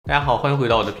大家好，欢迎回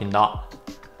到我的频道。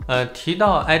提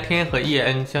到 Itin 和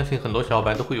EIN， 相信很多小伙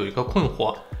伴都会有一个困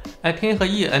惑 ，Itin 和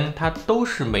EIN 它都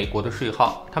是美国的税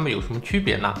号，它们有什么区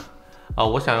别呢？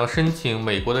我想要申请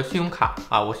美国的信用卡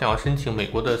我想要申请美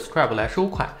国的 Stripe 来收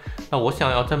款，那我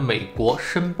想要在美国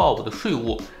申报我的税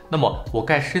务，那么我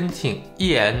该申请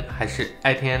EIN 还是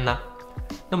Itin 呢？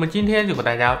那么今天就和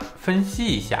大家分析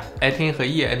一下 Itin 和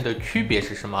EIN 的区别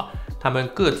是什么，它们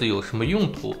各自有什么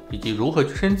用途，以及如何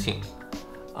去申请。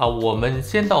我们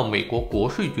先到美国国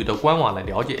税局的官网来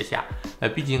了解一下，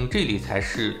毕竟这里才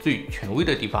是最权威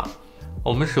的地方。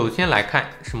我们首先来看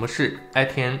什么是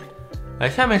Itin，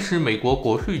下面是美国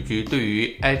国税局对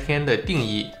于 Itin 的定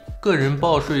义。个人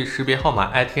报税识别号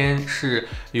码 Itin 是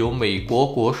由美国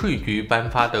国税局颁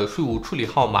发的税务处理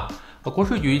号码。国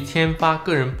税局签发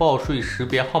个人报税识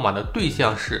别号码的对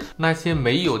象是那些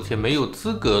没有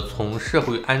资格从社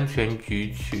会安全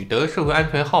局取得社会安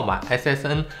全号码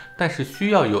SSN， 但是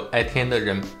需要有 Itin 的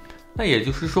人。那也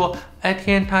就是说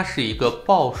Itin 它是一个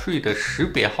报税的识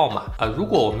别号码如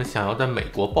果我们想要在美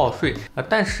国报税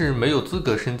但是没有资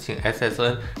格申请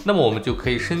SSN， 那么我们就可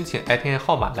以申请 Itin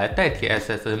号码来代替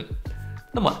SSN。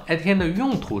 那么 Itin 的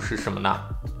用途是什么呢？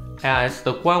 IRS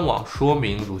的官网说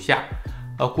明如下，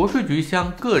国税局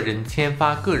向个人签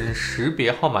发个人识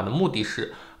别号码的目的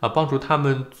是帮助他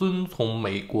们遵从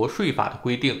美国税法的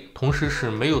规定，同时使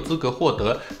没有资格获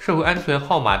得社会安全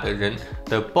号码的人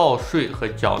的报税和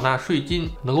缴纳税金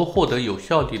能够获得有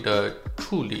效率的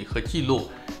处理和记录。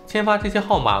签发这些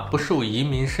号码不受移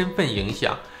民身份影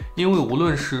响，因为无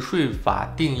论是税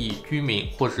法定义居民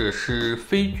或者是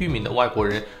非居民的外国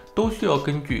人，都需要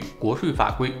根据国税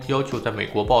法规要求在美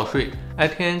国报税。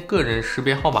Itin 个人识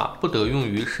别号码不得用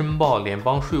于申报联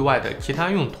邦税外的其他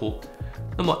用途。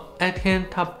那么 Itin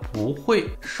它不会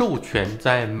授权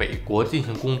在美国进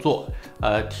行工作，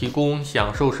提供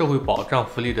享受社会保障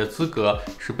福利的资格，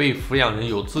使被抚养人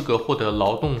有资格获得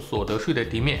劳动所得税的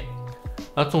抵免。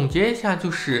总结一下，就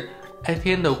是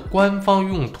Itin 的官方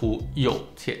用途有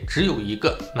且只有一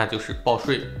个，那就是报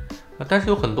税。但是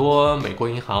有很多美国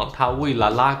银行，它为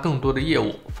了拉更多的业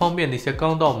务，方便那些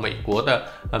刚到美国的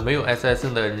没有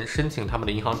SSN 的人申请他们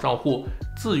的银行账户，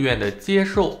自愿的接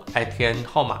受 Itin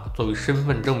号码作为身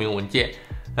份证明文件。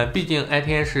毕竟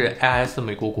Itin 是 IRS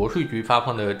美国国税局发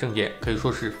放的证件，可以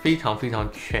说是非常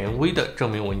权威的证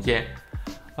明文件。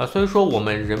所以说我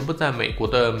们人不在美国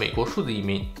的美国数字移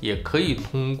民，也可以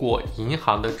通过银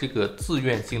行的这个自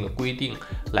愿性的规定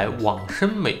来网申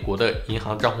美国的银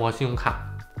行账户和信用卡。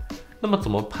那么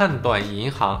怎么判断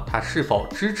银行它是否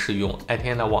支持用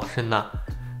Itin 来网申呢？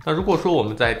那如果说我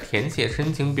们在填写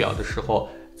申请表的时候，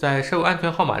在社会安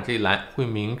全号码这一栏会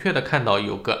明确的看到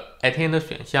有个 Itin 的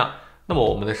选项，那么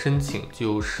我们的申请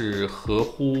就是合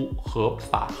乎合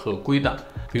法合规的。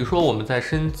比如说我们在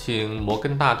申请摩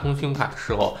根大通信用卡的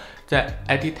时候，在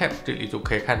ITIN 这里就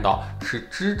可以看到是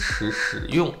支持使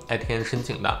用 Itin 申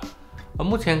请的。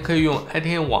目前可以用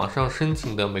Itin 网上申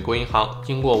请的美国银行，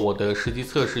经过我的实际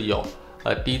测试有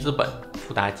第一资本、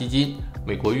富达基金、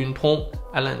美国运通、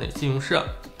爱兰的信用社。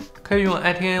可以用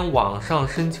Itin 网上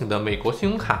申请的美国信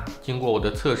用卡，经过我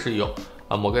的测试有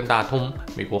摩根大通、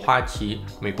美国花旗、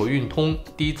美国运通、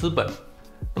第一资本。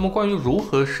那么关于如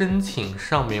何申请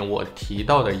上面我提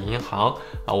到的银行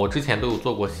我之前都有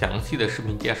做过详细的视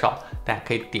频介绍，大家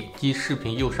可以点击视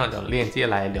频右上角的链接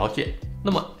来了解。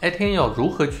那么 Itin 要如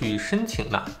何去申请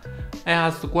呢？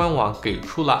 IRS 官网给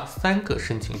出了3个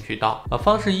申请渠道。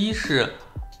方式一是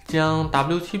将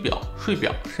W7 表、税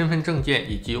表、身份证件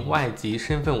以及外籍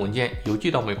身份文件邮寄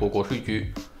到美国国税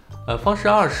局。方式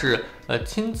二是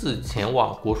亲自前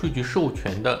往国税局授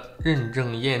权的认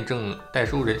证验证代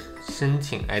收人申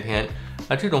请 Itin。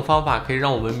这种方法可以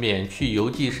让我们免去邮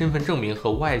寄身份证明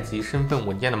和外籍身份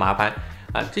文件的麻烦。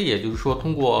这也就是说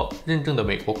通过认证的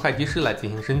美国会计师来进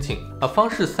行申请。方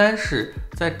式三是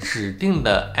在指定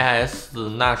的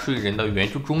IRS 纳税人的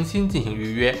援助中心进行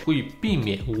预约，会避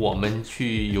免我们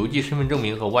去邮寄身份证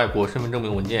明和外国身份证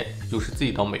明文件，就是自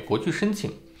己到美国去申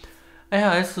请。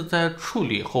IRS 在处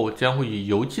理后将会以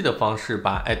邮寄的方式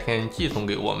把 Itin 寄送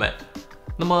给我们。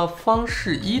那么方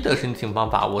式一的申请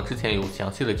方法我之前有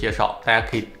详细的介绍，大家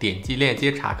可以点击链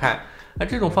接查看。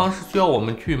这种方式需要我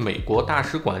们去美国大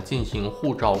使馆进行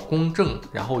护照公证，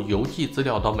然后邮寄资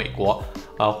料到美国，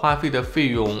花费的费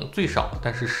用最少，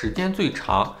但是时间最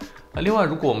长。另外，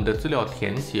如果我们的资料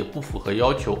填写不符合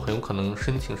要求，很有可能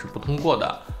申请是不通过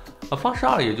的。方式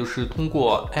二，也就是通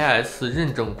过 IRS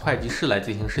认证会计师来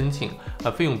进行申请，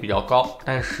费用比较高，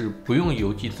但是不用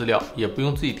邮寄资料，也不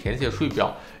用自己填写税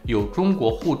表，有中国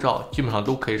护照基本上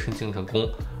都可以申请成功。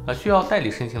需要代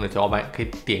理申请的小伙伴可以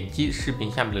点击视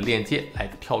频下面的链接来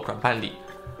跳转办理。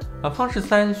方式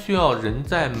3需要人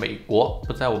在美国，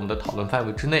不在我们的讨论范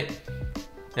围之内。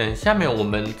下面我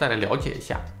们再来了解一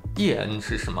下 EIN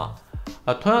是什么。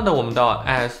同样的，我们到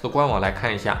IS 的官网来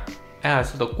看一下。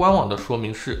IS 的官网的说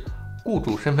明是雇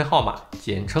主身份号码，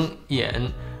简称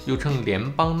EIN， 又称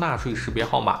联邦纳税识别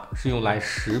号码，是用来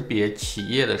识别企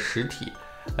业的实体。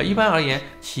一般而言，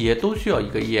企业都需要一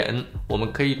个 EIN， 我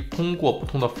们可以通过不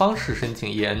同的方式申请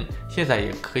EIN， 现在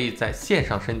也可以在线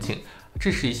上申请。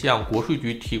这是一项国税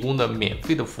局提供的免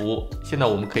费的服务，现在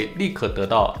我们可以立刻得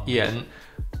到 EIN。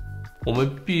我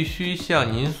们必须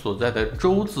向您所在的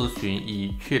州咨询，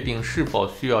以确定是否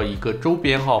需要一个州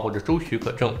编号或者州许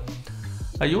可证。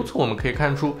由此我们可以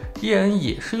看出 EIN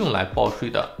也是用来报税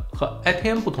的。和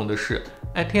ITIN 不同的是，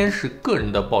 ITIN 是个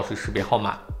人的报税识别号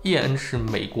码， EIN 是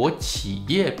美国企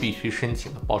业必须申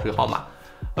请的报税号码。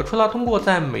除了通过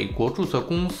在美国注册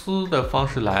公司的方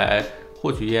式来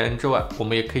获取 EIN 之外，我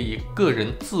们也可以以个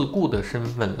人自雇的身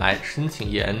份来申请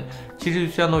EIN， 其实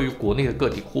就相当于国内的个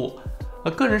体户。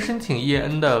个人申请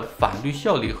EIN 的法律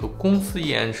效力和公司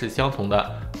EIN 是相同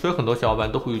的，所以很多小伙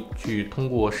伴都会去通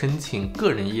过申请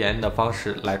个人 EIN 的方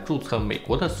式来注册美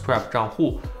国的 Stripe 账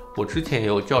户。我之前也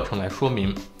有教程来说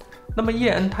明。那么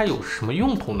EIN 它有什么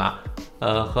用途呢？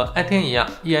和 ITIN 一样，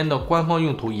 EIN 的官方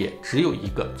用途也只有一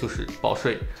个，就是报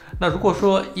税。那如果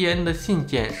说 EIN 的信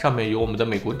件上面有我们的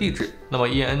美国地址，那么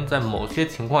EIN 在某些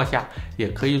情况下也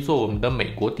可以做我们的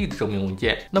美国地址证明文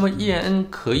件。那么 EIN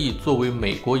可以作为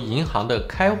美国银行的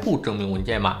开户证明文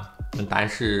件吗？答案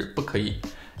是不可以，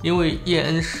因为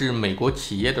EIN 是美国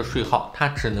企业的税号，它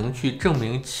只能去证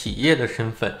明企业的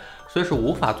身份，所以是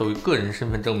无法作为个人身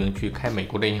份证明去开美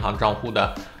国的银行账户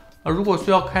的。如果需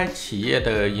要开企业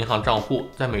的银行账户，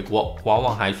在美国往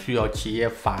往还需要企业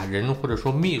法人或者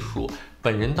说秘书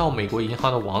本人到美国银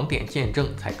行的网点见证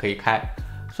才可以开。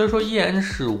所以说 EIN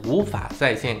是无法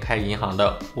在线开银行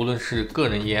的，无论是个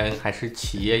人 EIN 还是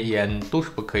企业 EIN 都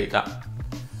是不可以的。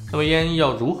那么 EIN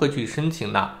要如何去申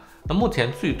请呢？那目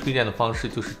前最推荐的方式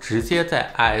就是直接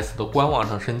在 IS 的官网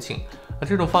上申请。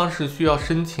这种方式需要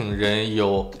申请人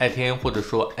有 ITIN 或者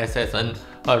说 SSN，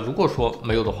 如果说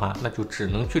没有的话，那就只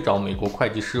能去找美国会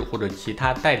计师或者其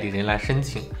他代理人来申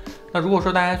请。那如果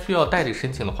说大家需要代理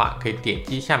申请的话，可以点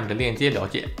击下面的链接了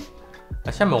解。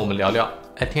下面我们聊聊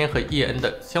ITIN 和 EIN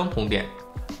的相同点。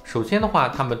首先的话，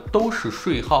它们都是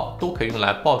税号，都可以用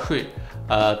来报税，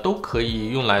都可以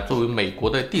用来作为美国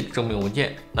的地址证明文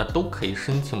件，那都可以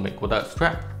申请美国的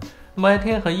Stripe。那么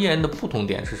ITIN 和 EIN 的不同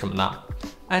点是什么呢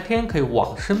？ITIN 可以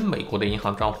网申美国的银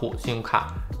行账户、信用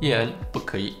卡 ，EIN 不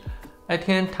可以。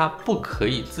ITIN 它不可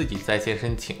以自己在线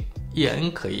申请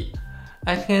 ，EIN 可以。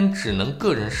ITIN 只能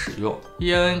个人使用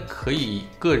 ，EIN 可以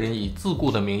个人以自雇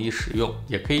的名义使用，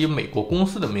也可以以美国公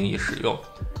司的名义使用。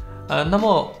那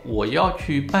么我要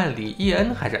去办理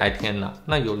EIN 还是 ITIN 呢？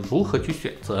那又如何去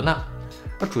选择呢？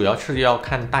主要是要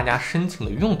看大家申请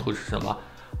的用途是什么。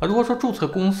如果说注册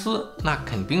公司，那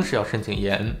肯定是要申请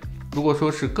EIN。如果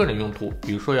说是个人用途，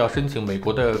比如说要申请美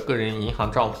国的个人银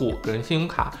行账户、个人信用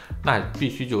卡，那必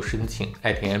须就申请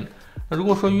ITIN。那如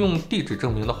果说用地址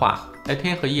证明的话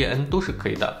 ，ITIN 和 EIN 都是可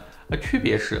以的。区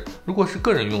别是，如果是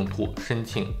个人用途，申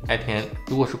请 ITIN；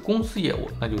 如果是公司业务，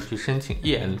那就去申请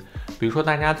EIN。比如说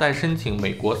大家在申请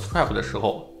美国 Stripe 的时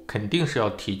候，肯定是要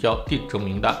提交地址证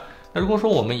明的。那如果说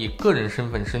我们以个人身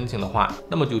份申请的话，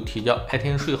那么就提交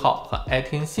ITIN 税号和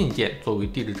ITIN 信件作为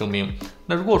地址证明。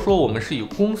那如果说我们是以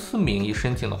公司名义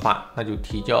申请的话，那就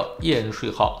提交 EIN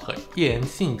税号和 EIN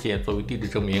信件作为地址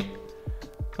证明。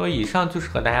那么以上就是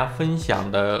和大家分享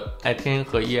的 ITIN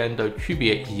和 EIN 的区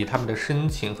别以及他们的申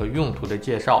请和用途的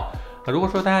介绍。如果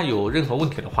说大家有任何问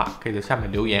题的话，可以在下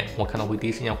面留言，我看到会第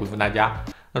一时间回复大家。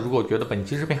那如果觉得本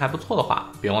期视频还不错的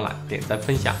话，别忘了点赞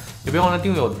分享，也别忘了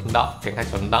订阅我的频道，点开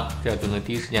小铃铛，这样就能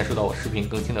第一时间收到我视频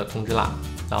更新的通知啦。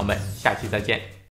那我们下期再见。